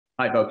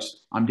Hi,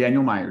 folks. I'm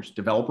Daniel Myers,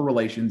 Developer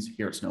Relations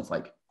here at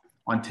Snowflake.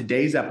 On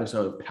today's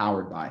episode of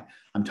Powered By,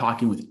 I'm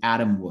talking with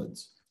Adam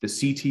Woods, the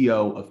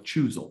CTO of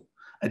Choozle,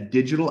 a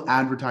digital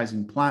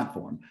advertising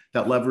platform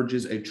that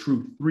leverages a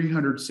true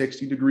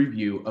 360-degree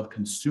view of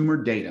consumer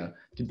data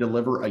to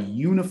deliver a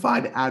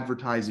unified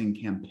advertising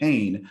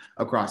campaign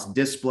across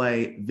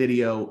display,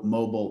 video,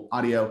 mobile,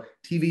 audio,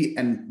 TV,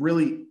 and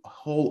really a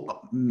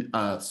whole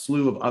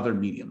slew of other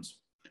mediums,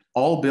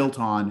 all built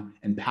on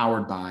and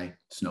powered by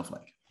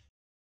Snowflake.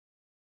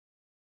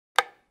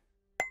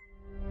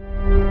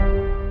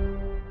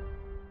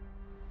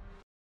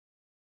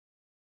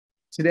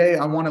 Today,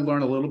 I want to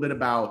learn a little bit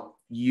about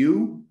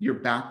you, your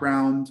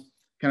background,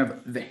 kind of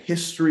the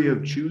history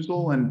of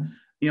Choozle, and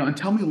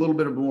tell me a little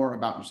bit more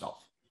about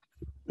yourself.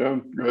 Yeah,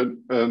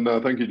 good. And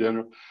thank you,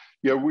 Daniel.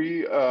 Yeah,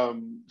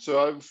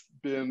 so I've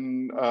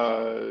been,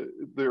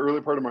 the early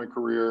part of my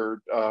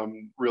career,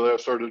 really I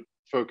started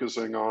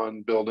focusing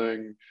on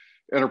building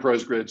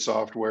enterprise-grade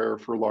software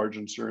for large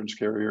insurance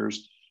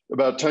carriers.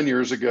 About 10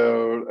 years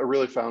ago, I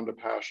really found a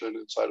passion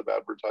inside of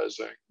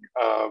advertising.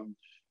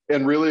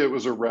 And really it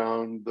was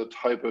around the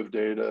type of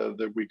data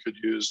that we could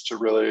use to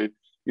really,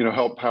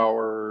 help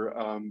power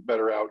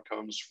better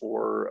outcomes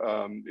for,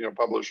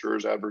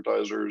 publishers,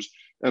 advertisers,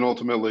 and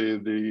ultimately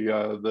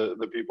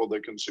the people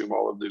that consume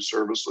all of these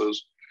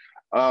services.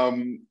 As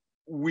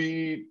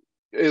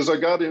I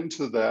got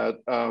into that,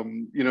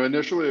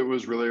 initially it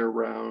was really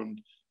around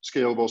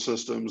scalable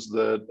systems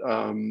that,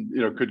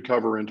 could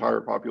cover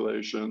entire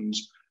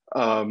populations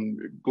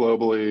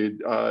globally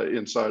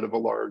inside of a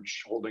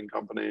large holding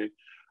company.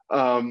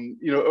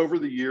 Over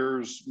the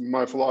years,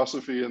 my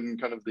philosophy and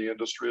kind of the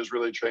industry has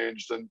really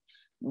changed, and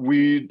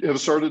we have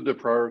started to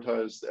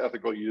prioritize the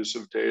ethical use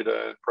of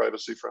data and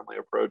privacy-friendly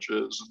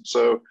approaches. And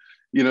so,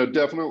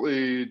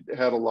 definitely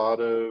had a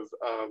lot of,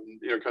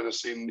 kind of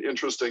seen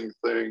interesting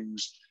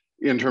things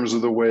in terms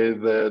of the way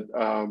that,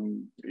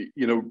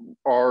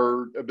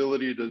 our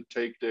ability to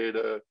take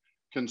data,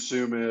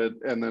 consume it,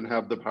 and then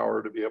have the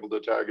power to be able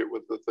to tag it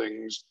with the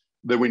things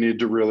that we need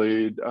to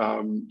really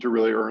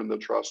earn the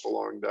trust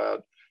along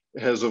that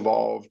has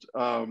evolved.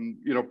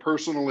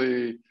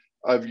 Personally,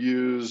 I've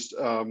used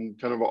kind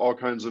of all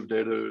kinds of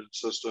data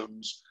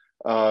systems.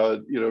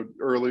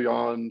 Early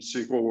on,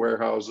 SQL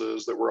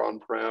warehouses that were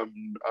on-prem,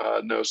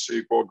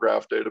 NoSQL,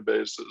 graph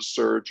databases,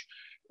 search,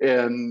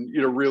 and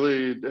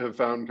really have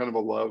found kind of a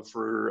love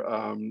for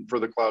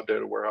the cloud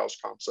data warehouse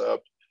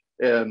concept,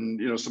 and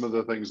some of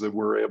the things that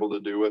we're able to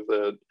do with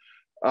it.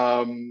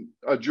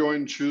 I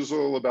joined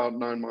Choozle about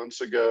 9 months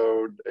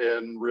ago,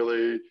 and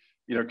really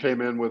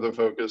came in with a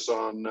focus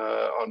on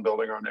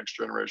building our next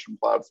generation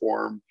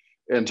platform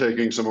and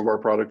taking some of our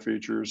product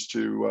features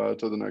to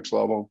the next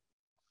level.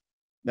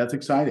 That's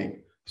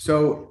exciting.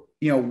 So,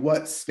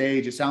 what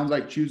stage? It sounds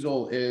like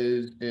Choozle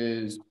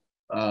is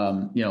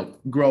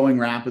growing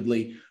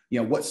rapidly.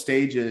 What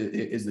stage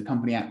is the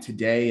company at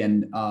today,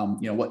 and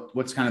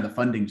what's kind of the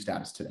funding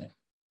status today?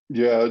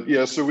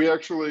 Yeah. So we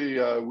actually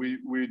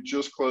we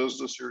just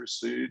closed a Series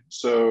C,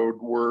 so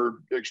we're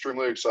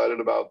extremely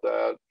excited about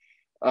that.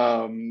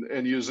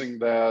 And using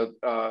that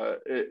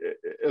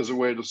as a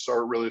way to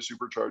start really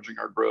supercharging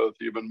our growth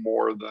even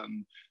more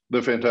than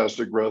the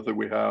fantastic growth that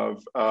we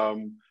have.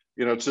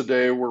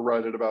 Today we're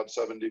right at about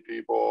 70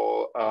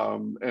 people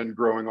and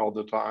growing all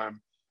the time,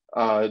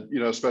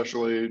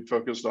 especially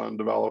focused on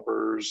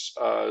developers,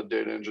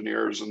 data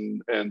engineers,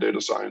 and data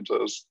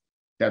scientists.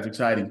 That's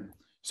exciting.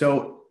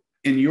 So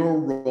in your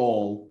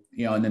role,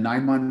 in the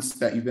 9 months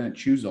that you've been at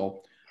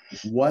Choozle,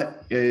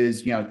 what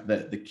is,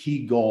 the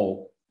key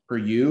goal for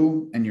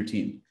you and your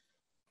team?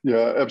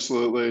 Yeah,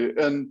 absolutely.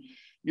 And,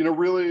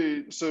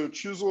 really, so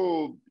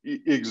Choozle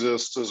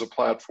exists as a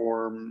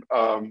platform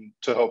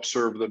to help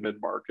serve the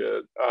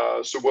mid-market.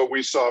 So what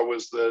we saw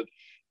was that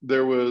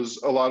there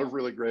was a lot of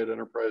really great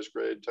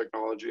enterprise-grade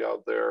technology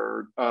out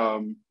there,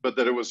 but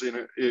that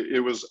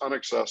it was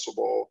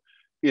inaccessible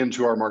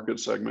into our market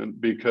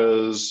segment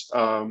because,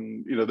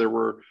 there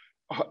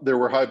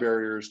were high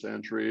barriers to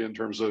entry in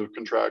terms of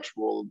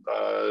contractual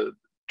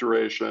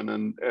duration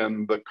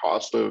and the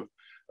cost of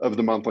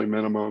the monthly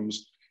minimums.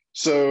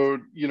 So,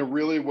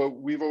 really what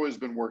we've always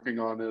been working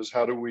on is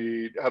how do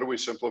we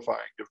simplify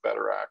and give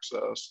better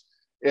access?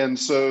 And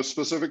so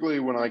specifically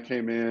when I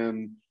came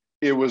in,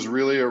 it was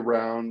really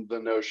around the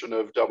notion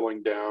of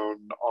doubling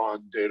down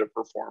on data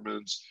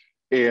performance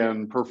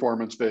and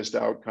performance-based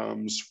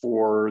outcomes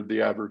for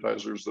the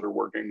advertisers that are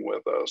working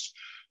with us.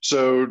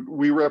 So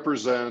we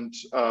represent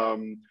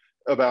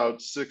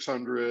about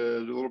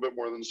 600, a little bit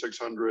more than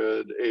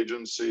 600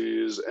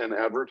 agencies and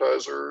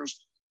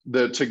advertisers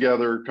that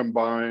together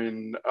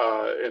combine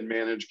and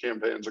manage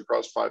campaigns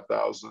across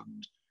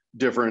 5,000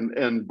 different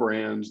end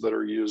brands that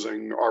are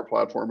using our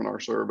platform and our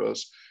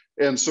service.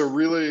 And so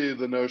really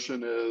the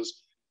notion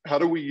is, how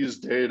do we use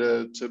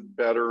data to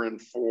better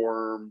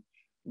inform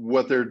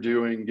what they're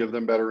doing, give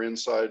them better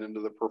insight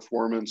into the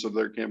performance of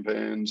their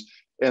campaigns,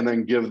 and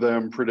then give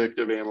them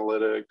predictive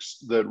analytics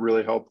that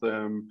really help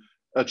them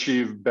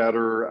achieve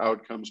better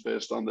outcomes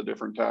based on the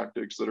different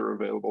tactics that are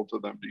available to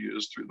them to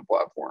use through the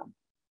platform.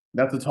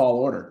 That's a tall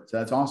order. So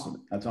that's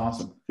awesome. That's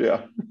awesome.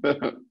 Yeah,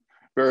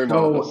 very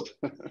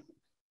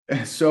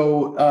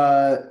So,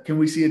 modest. can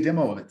we see a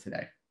demo of it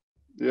today?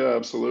 Yeah,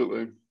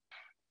 absolutely.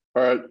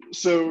 All right.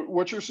 So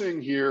what you're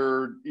seeing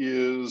here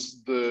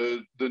is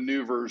the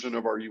new version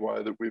of our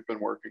UI that we've been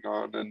working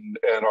on and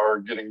are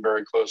getting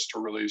very close to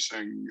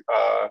releasing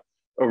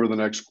over the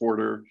next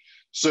quarter.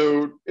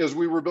 So as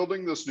we were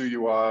building this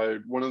new UI,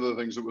 one of the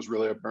things that was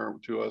really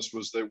apparent to us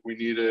was that we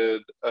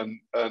needed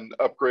an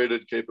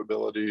upgraded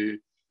capability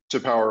to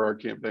power our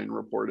campaign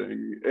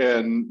reporting.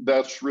 And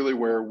that's really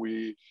where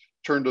we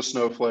turned to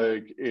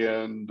Snowflake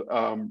and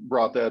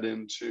brought that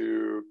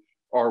into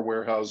our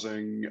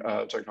warehousing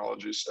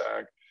technology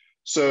stack.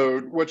 So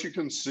what you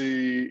can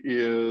see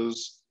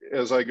is,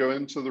 as I go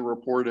into the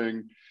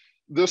reporting,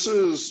 this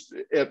is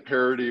at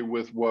parity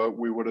with what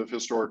we would have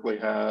historically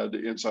had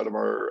inside of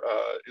our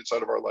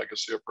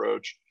legacy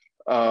approach,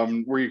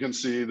 where you can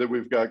see that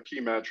we've got key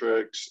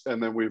metrics,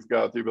 and then we've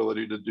got the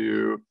ability to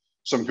do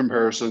some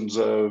comparisons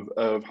of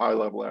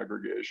high-level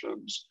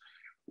aggregations.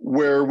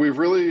 Where we've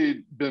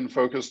really been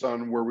focused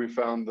on, where we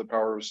found the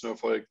power of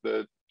Snowflake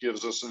that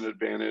gives us an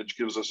advantage,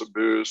 gives us a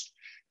boost,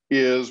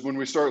 is when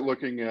we start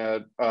looking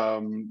at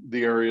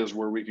the areas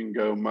where we can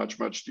go much,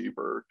 much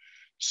deeper.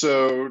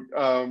 So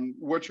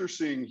what you're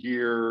seeing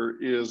here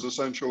is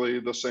essentially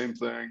the same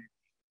thing,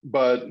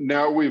 but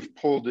now we've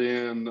pulled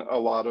in a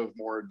lot of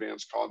more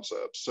advanced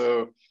concepts.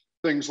 So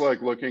things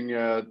like looking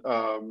at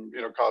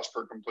cost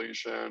per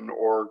completion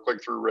or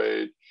click-through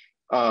rate,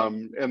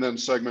 and then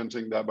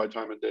segmenting that by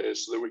time of day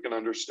so that we can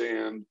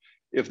understand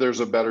if there's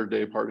a better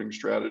day parting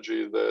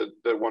strategy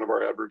that one of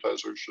our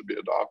advertisers should be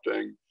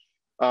adopting.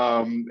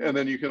 And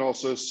then you can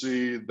also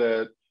see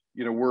that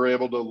we're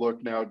able to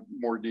look now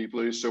more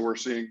deeply. So we're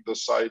seeing the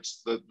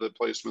sites that the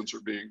placements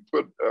are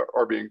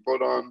being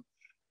put on.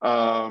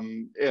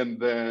 And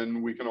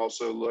then we can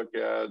also look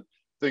at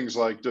things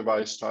like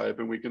device type,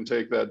 and we can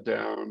take that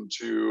down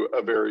to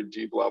a very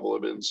deep level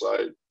of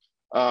insight.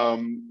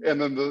 And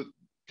then the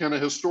kind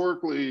of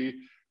historically,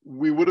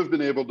 we would have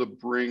been able to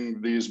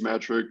bring these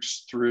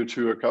metrics through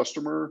to a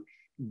customer,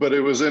 but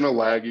it was in a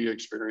laggy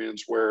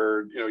experience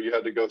where you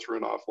had to go through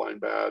an offline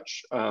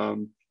batch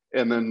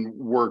and then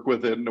work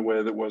with it in a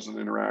way that wasn't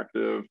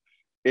interactive.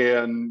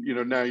 And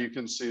now you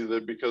can see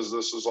that because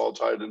this is all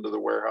tied into the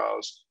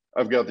warehouse,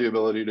 I've got the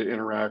ability to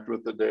interact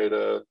with the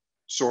data,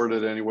 sort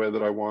it any way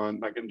that I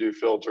want. I can do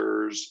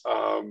filters.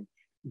 And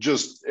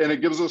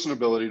it gives us an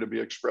ability to be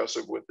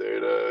expressive with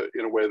data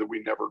in a way that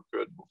we never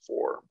could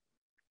before.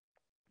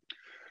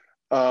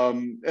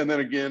 And then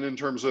again, in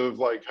terms of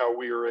like how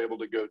we are able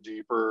to go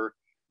deeper,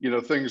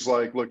 things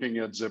like looking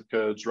at zip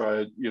codes,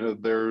 right?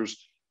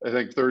 There's, I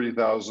think,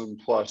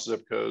 30,000 plus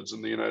zip codes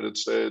in the United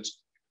States.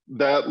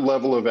 That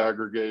level of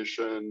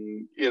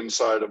aggregation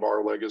inside of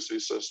our legacy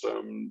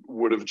system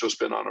would have just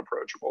been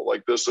unapproachable.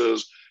 Like this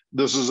is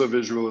a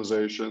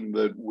visualization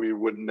that we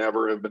would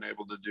never have been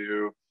able to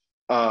do.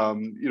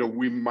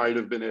 We might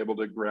have been able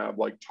to grab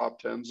like top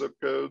 10 zip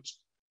codes,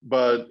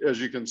 but as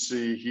you can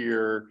see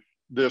here,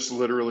 this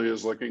literally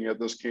is looking at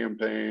this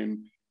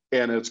campaign,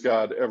 and it's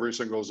got every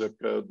single zip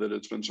code that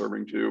it's been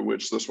serving to,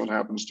 which this one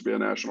happens to be a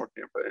national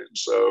campaign.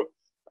 So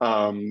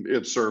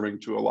it's serving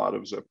to a lot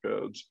of zip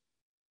codes.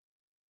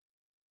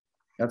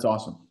 That's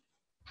awesome.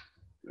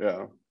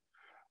 Yeah.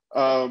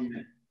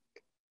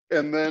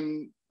 And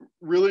then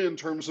really in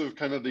terms of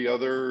kind of the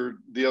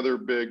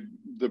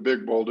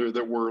big boulder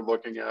that we're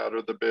looking at,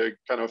 or the big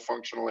kind of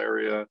functional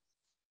area,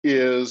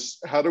 is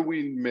how do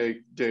we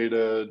make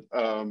data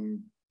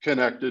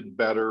connected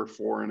better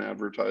for an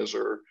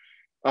advertiser?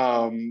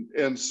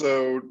 And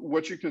so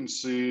what you can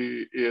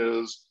see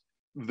is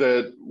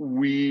that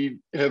we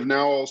have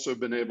now also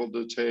been able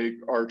to take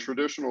our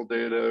traditional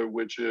data,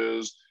 which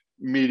is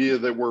media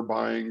that we're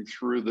buying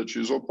through the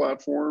Choozle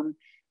platform,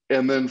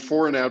 and then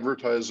for an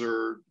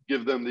advertiser,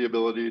 give them the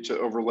ability to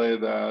overlay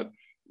that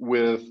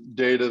with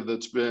data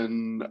that's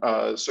been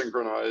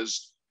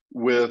synchronized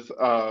with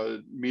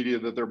media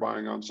that they're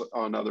buying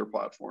on other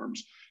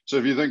platforms. So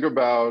if you think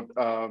about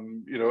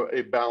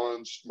a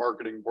balanced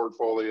marketing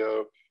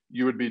portfolio,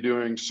 you would be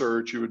doing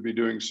search, you would be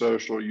doing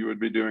social, you would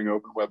be doing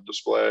open web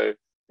display,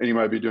 and you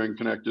might be doing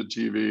connected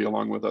TV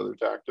along with other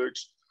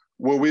tactics.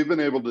 What we've been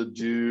able to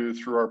do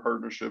through our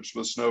partnerships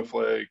with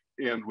Snowflake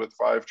and with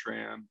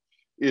Fivetran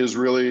is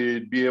really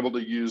be able to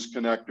use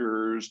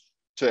connectors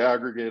to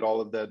aggregate all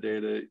of that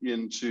data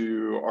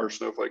into our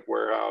Snowflake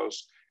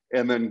warehouse,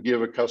 and then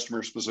give a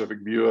customer specific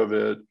view of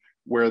it,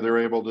 where they're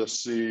able to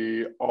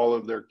see all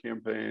of their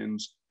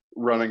campaigns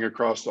running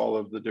across all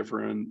of the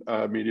different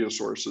media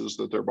sources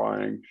that they're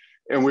buying.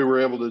 And we were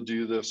able to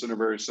do this in a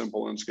very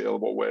simple and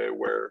scalable way,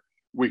 where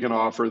we can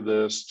offer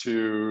this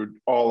to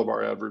all of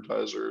our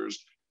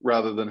advertisers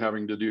rather than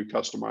having to do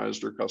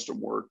customized or custom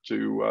work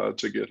to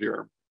get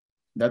here.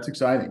 That's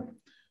exciting.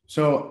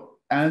 So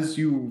as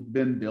you've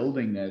been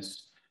building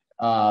this,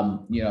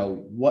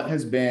 what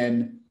has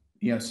been,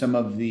 some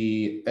of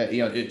the,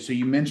 so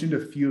you mentioned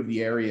a few of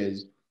the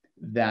areas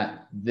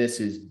that this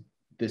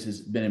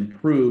has been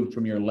improved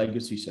from your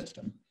legacy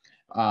system.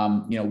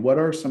 What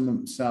are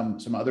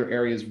some other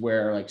areas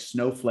where like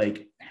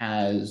Snowflake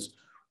has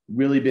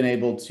really been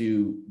able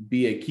to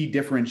be a key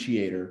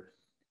differentiator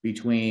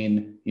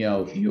between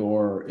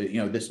your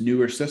this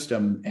newer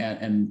system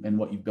and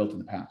what you've built in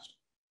the past?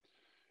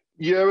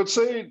 Yeah, I would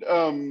say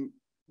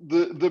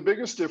the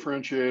biggest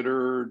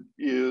differentiator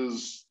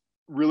is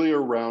really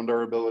around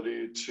our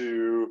ability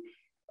to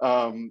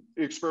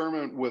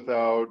experiment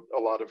without a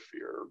lot of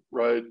fear,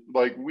 right?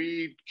 Like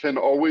we can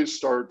always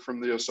start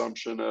from the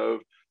assumption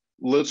of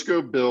let's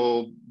go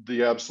build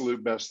the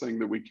absolute best thing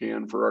that we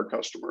can for our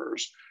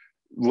customers.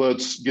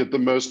 Let's get the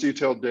most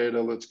detailed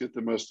data. Let's get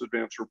the most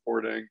advanced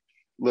reporting.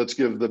 Let's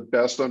give the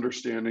best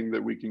understanding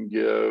that we can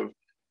give.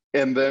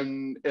 And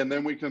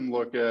then we can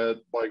look at,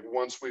 like,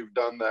 once we've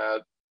done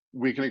that,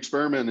 we can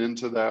experiment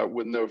into that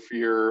with no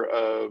fear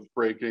of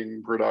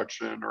breaking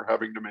production or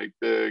having to make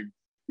big,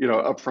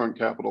 upfront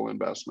capital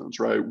investments,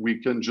 right?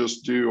 We can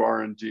just do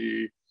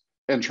R&D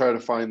and try to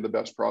find the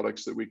best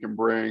products that we can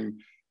bring.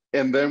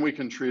 And then we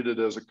can treat it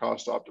as a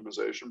cost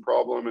optimization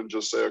problem and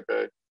just say,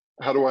 okay,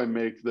 how do I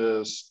make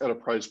this at a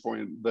price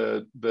point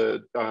that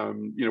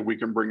we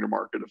can bring to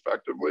market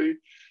effectively?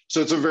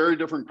 So it's a very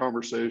different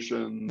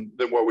conversation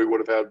than what we would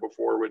have had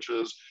before, which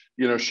is,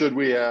 should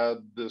we add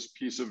this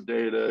piece of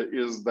data?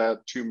 Is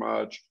that too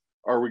much?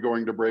 Are we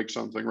going to break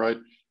something, right?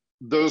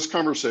 Those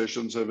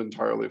conversations have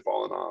entirely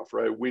fallen off,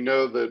 right? We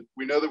know that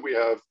we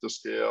have the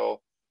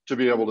scale to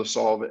be able to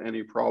solve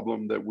any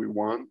problem that we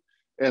want.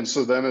 And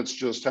so then it's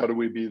just, how do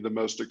we be the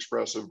most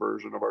expressive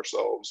version of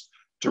ourselves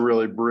to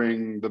really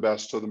bring the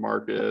best to the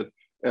market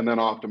and then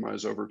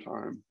optimize over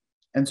time.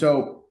 And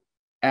so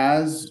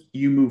as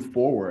you move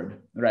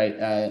forward, right,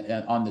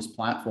 on this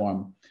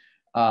platform,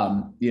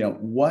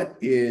 what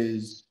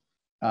is,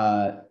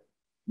 kind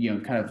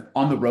of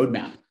on the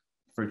roadmap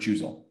for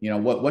Choozle?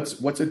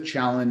 What's a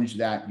challenge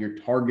that you're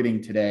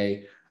targeting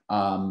today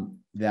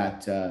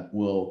that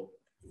will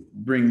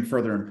bring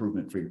further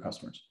improvement for your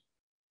customers?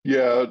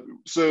 Yeah,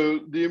 so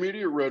the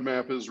immediate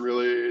roadmap is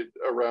really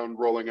around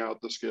rolling out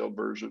the scaled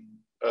version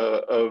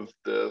of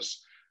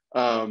this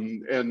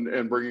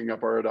and bringing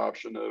up our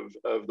adoption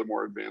of the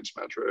more advanced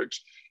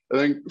metrics. I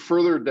think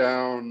further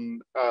down,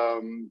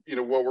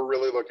 what we're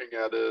really looking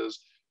at is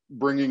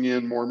bringing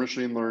in more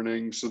machine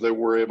learning so that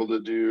we're able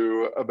to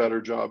do a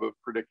better job of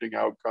predicting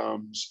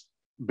outcomes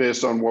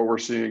based on what we're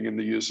seeing in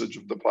the usage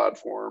of the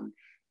platform,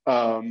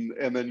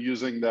 and then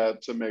using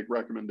that to make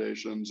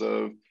recommendations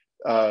of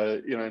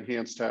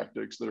enhanced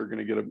tactics that are going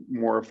to get a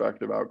more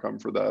effective outcome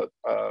for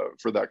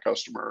that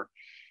customer.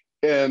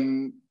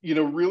 And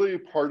really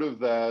part of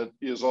that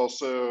is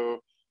also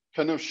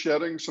kind of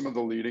shedding some of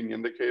the leading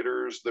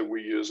indicators that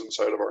we use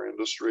inside of our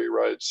industry,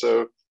 right?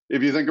 So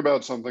if you think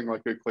about something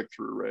like a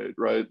click-through rate,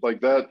 right,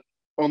 like that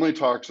only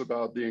talks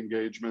about the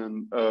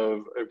engagement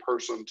of a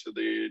person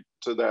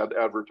to that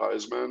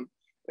advertisement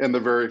and the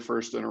very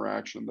first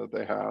interaction that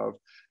they have.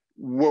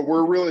 What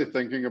we're really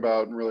thinking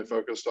about and really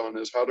focused on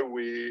is how do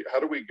we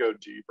go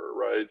deeper,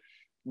 right?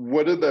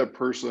 What did that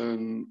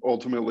person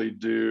ultimately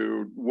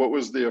do? What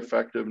was the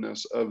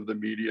effectiveness of the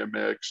media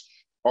mix?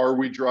 Are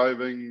we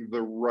driving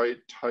the right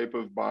type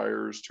of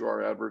buyers to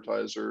our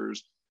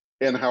advertisers?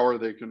 And how are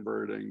they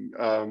converting?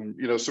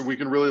 So we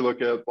can really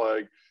look at,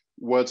 like,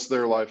 what's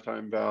their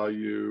lifetime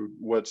value?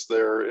 What's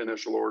their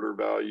initial order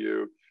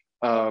value?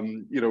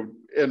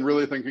 And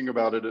really thinking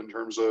about it in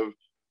terms of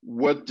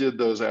what did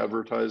those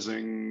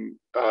advertising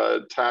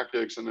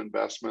tactics and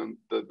investment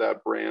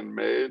that brand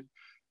made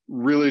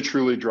really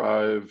truly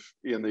drive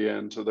in the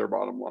end to their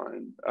bottom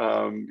line.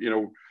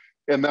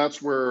 And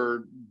that's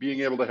where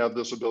being able to have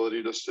this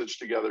ability to stitch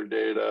together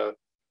data,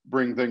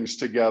 bring things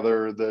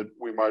together that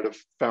we might have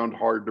found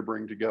hard to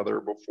bring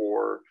together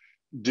before,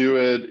 do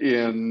it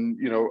in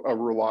a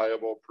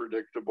reliable,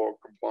 predictable,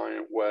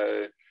 compliant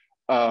way,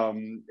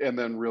 and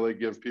then really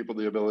give people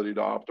the ability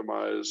to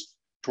optimize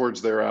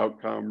towards their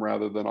outcome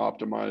rather than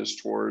optimize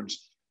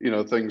towards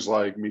things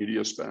like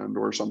media spend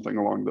or something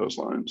along those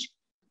lines.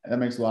 That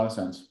makes a lot of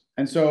sense.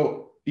 And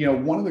so,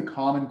 one of the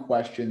common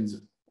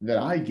questions that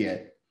I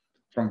get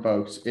from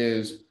folks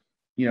is,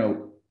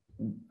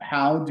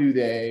 how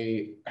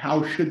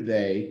should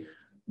they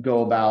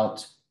go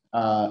about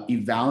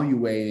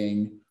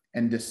evaluating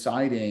and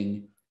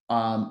deciding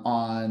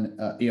on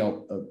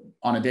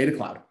a data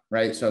cloud,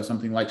 right? So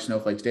something like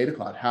Snowflake's data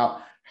cloud.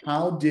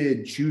 How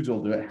did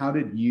Choozle do it? How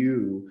did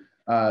you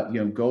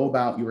go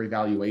about your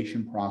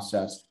evaluation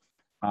process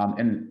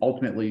and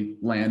ultimately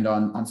land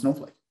on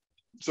Snowflake?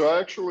 So I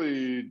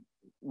actually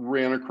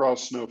ran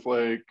across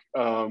Snowflake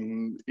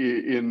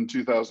in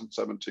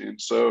 2017.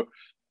 So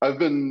I've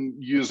been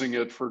using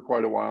it for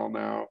quite a while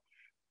now.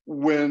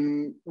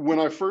 When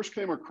I first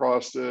came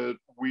across it,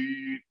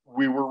 we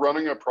were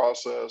running a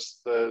process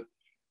that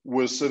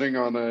was sitting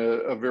on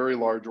a very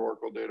large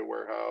Oracle data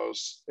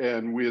warehouse,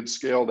 and we had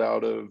scaled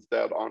out of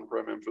that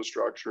on-prem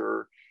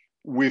infrastructure.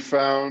 We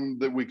found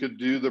that we could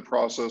do the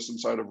process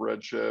inside of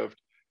Redshift,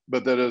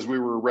 but that as we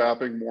were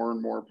wrapping more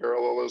and more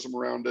parallelism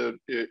around it,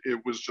 it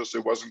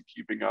wasn't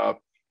keeping up,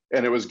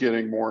 and it was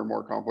getting more and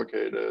more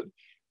complicated.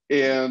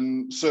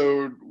 And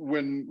so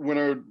when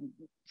I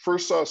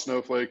first saw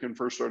Snowflake and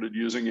first started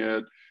using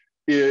it,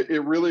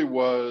 it really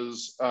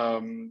was,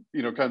 kind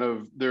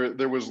of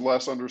there was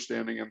less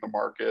understanding in the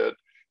market,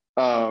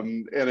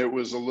 and it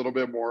was a little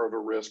bit more of a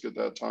risk at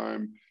that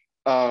time.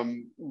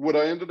 What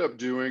I ended up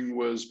doing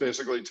was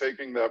basically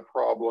taking that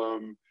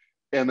problem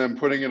and then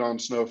putting it on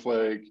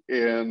Snowflake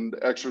and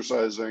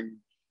exercising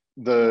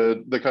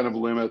the kind of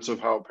limits of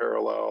how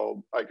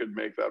parallel I could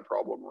make that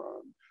problem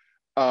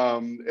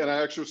run. And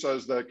I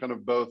exercised that kind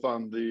of both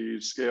on the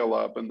scale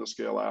up and the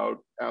scale out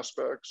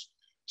aspects.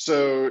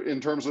 So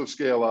in terms of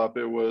scale up,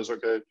 it was,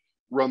 okay,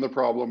 run the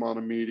problem on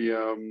a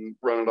medium,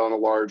 run it on a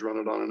large, run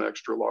it on an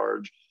extra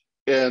large.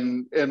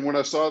 And when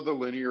I saw the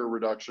linear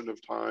reduction of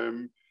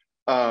time,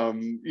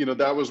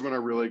 that was when I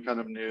really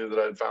kind of knew that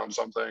I'd found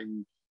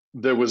something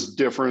that was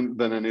different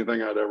than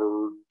anything I'd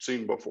ever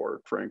seen before,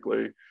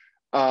 frankly.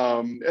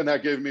 And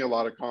that gave me a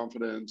lot of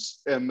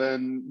confidence. And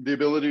then the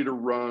ability to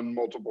run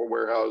multiple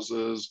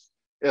warehouses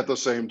at the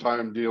same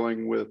time,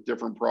 dealing with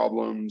different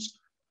problems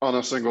on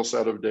a single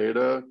set of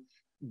data,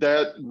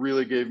 that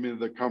really gave me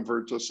the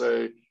comfort to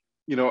say,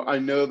 I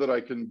know that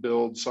I can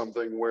build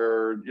something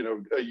where,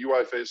 a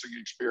UI facing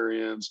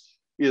experience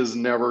is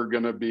never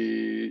going to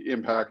be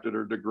impacted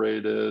or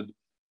degraded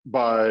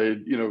by,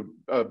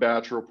 a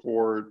batch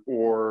report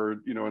or,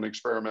 an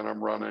experiment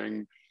I'm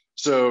running.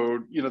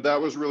 So, that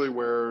was really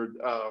where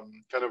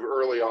kind of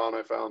early on,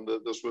 I found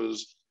that this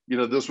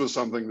was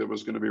something that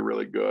was going to be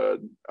really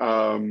good.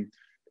 And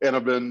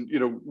I've been,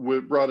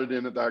 brought it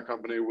in at that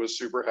company, was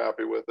super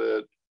happy with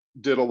it,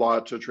 did a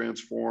lot to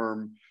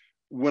transform.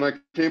 When I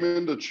came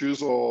into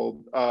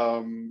Choozle,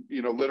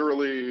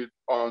 literally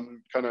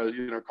on kind of,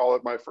 call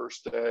it my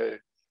first day,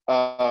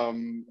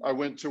 I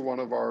went to one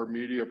of our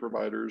media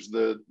providers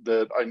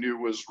that I knew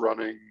was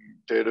running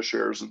data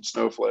shares in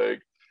Snowflake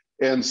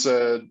and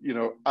said,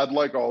 I'd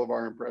like all of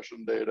our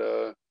impression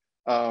data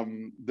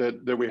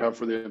that we have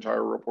for the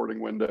entire reporting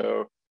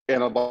window,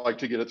 and I'd like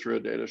to get it through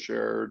a data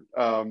share.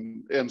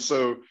 And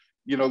so,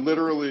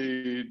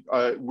 literally,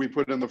 we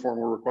put in the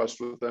formal request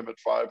with them at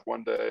 5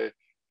 one day,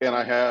 and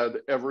I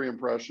had every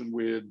impression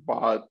we had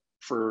bought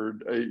for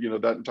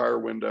that entire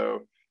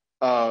window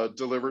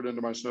delivered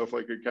into my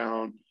Snowflake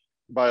account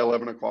by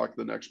 11 o'clock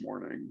the next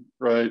morning,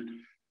 right?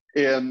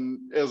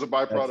 And as a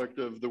byproduct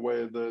of the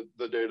way the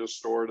data is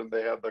stored and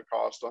they had the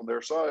cost on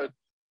their side,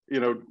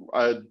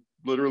 I had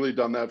literally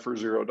done that for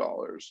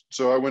 $0.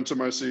 So I went to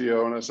my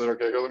CEO and I said,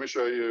 okay, here, let me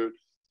show you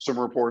some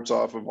reports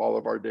off of all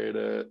of our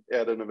data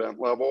at an event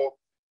level.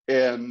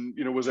 And,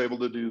 was able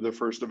to do the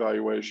first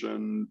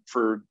evaluation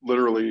for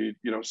literally,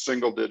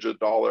 single digit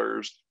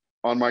dollars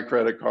on my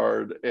credit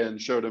card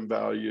and showed him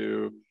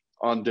value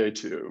on day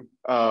 2.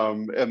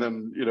 And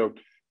then,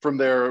 from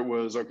there it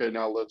was, okay,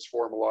 now let's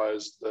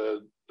formalize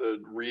the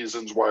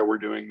reasons why we're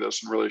doing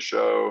this and really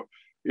show,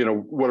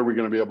 what are we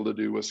going to be able to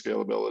do with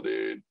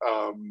scalability,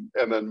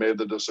 and then made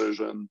the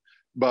decision.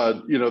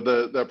 But,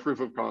 that proof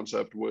of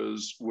concept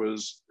was,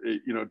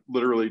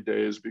 literally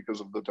days because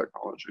of the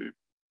technology.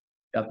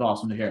 That's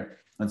awesome to hear.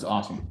 That's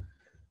awesome.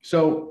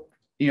 So,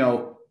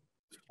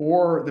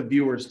 for the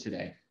viewers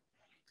today,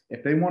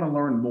 if they want to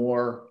learn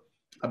more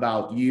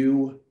about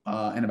you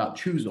and about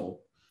Choozle,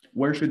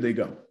 where should they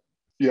go?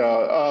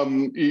 Yeah,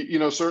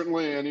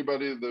 certainly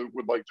anybody that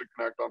would like to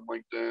connect on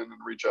LinkedIn and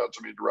reach out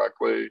to me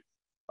directly,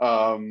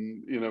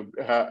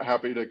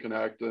 happy to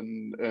connect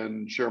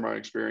and share my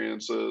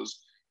experiences.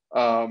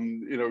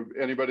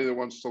 Anybody that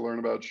wants to learn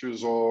about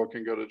Choozle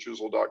can go to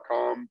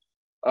choozle.com.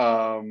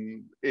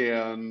 And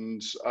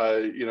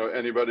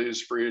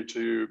anybody's free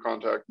to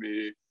contact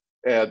me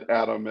at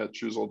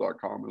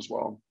adam@choozle.com as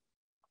well.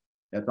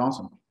 That's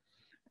awesome.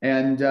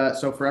 And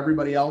so for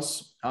everybody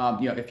else,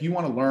 if you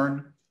want to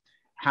learn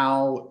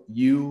how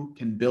you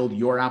can build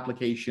your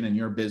application and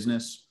your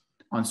business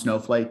on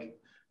Snowflake,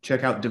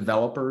 check out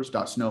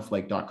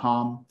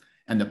developers.snowflake.com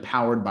and the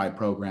Powered By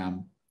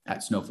program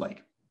at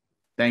Snowflake.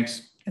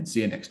 Thanks, and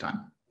see you next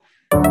time.